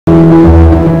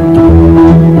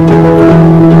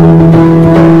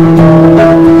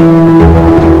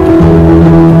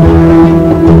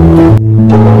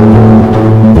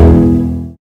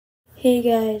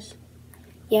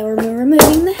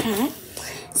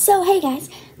So hey guys,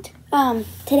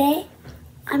 today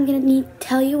I'm gonna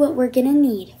tell you what we're gonna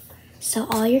need. So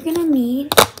all you're gonna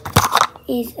need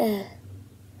is a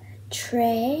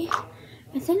tray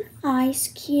with an ice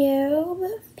cube,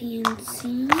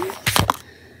 fancy,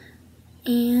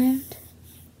 and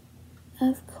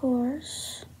of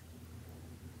course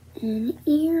an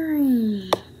earring.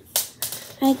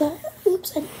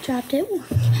 Oops, I dropped it.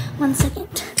 1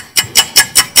 second.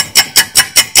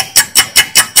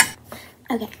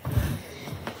 Okay,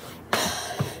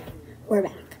 we're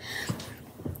back.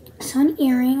 So an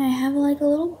earring, I have like a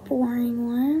little boring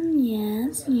one.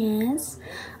 Yes.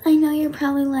 I know you're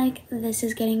probably like, this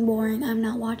is getting boring. I'm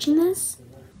not watching this.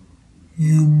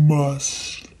 You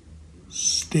must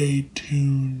stay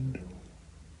tuned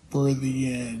for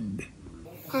the end.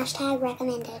 Hashtag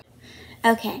recommended.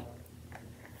 Okay,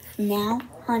 now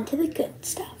on to the good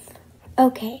stuff.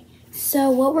 Okay, so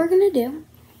what we're gonna do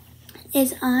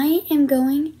is I am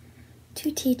going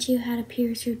to teach you how to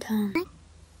pierce your tongue.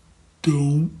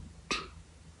 Don't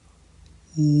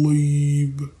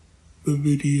leave the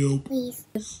video, Please.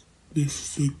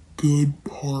 This is a good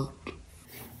part.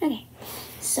 Okay,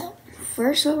 so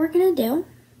first what we're gonna do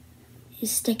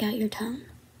is stick out your tongue.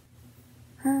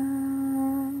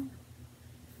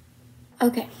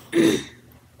 Okay,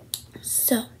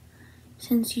 so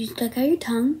since you stuck out your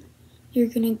tongue, you're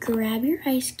gonna grab your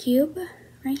ice cube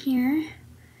right here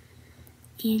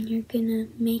and you're gonna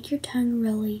make your tongue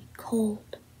really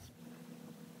cold.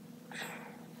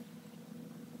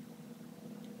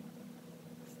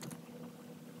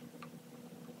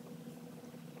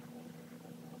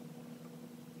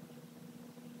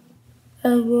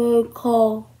 I'm really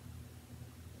cold.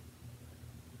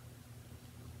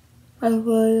 I'm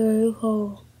really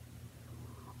cold.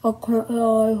 I can't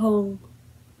feel my tongue.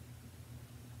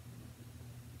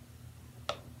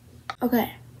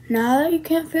 Okay, now that you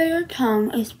can't feel your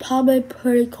tongue, it's probably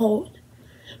pretty cold.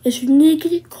 If you need to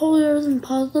get it colder, then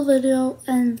pause the video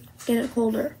and get it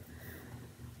colder.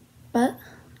 But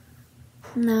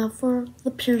now for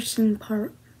the piercing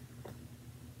part.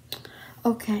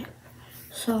 Okay,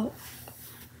 so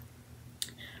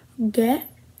get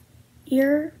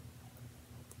your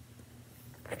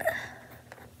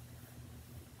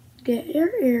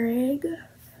earring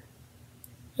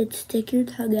and stick your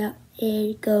tongue out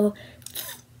and go.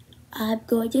 I'm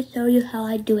going to show you how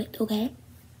I do it, okay?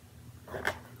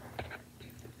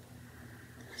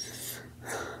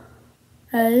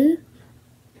 And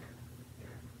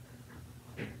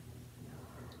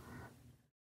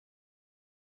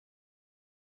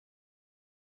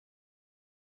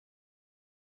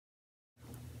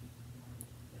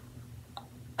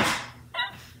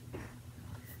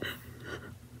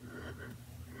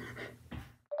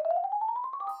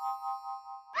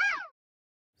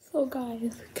so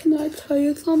guys, can I tell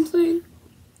you something?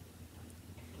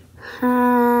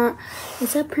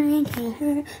 It's a prank.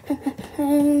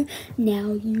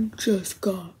 Now you just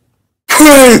got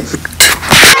pranked!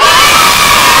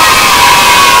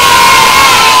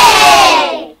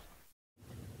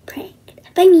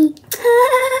 pranked by me.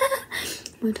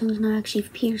 My tongue's not actually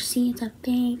piercing, it's a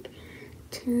fake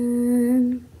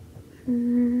tongue.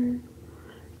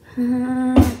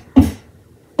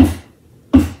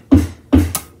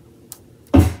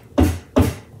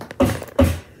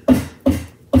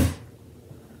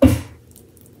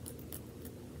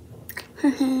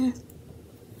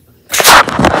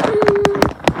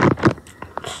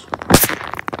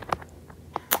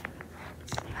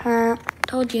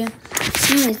 Told you.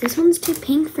 Anyways, this one's too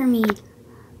pink for me.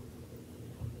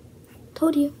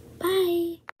 Told you.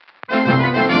 Bye.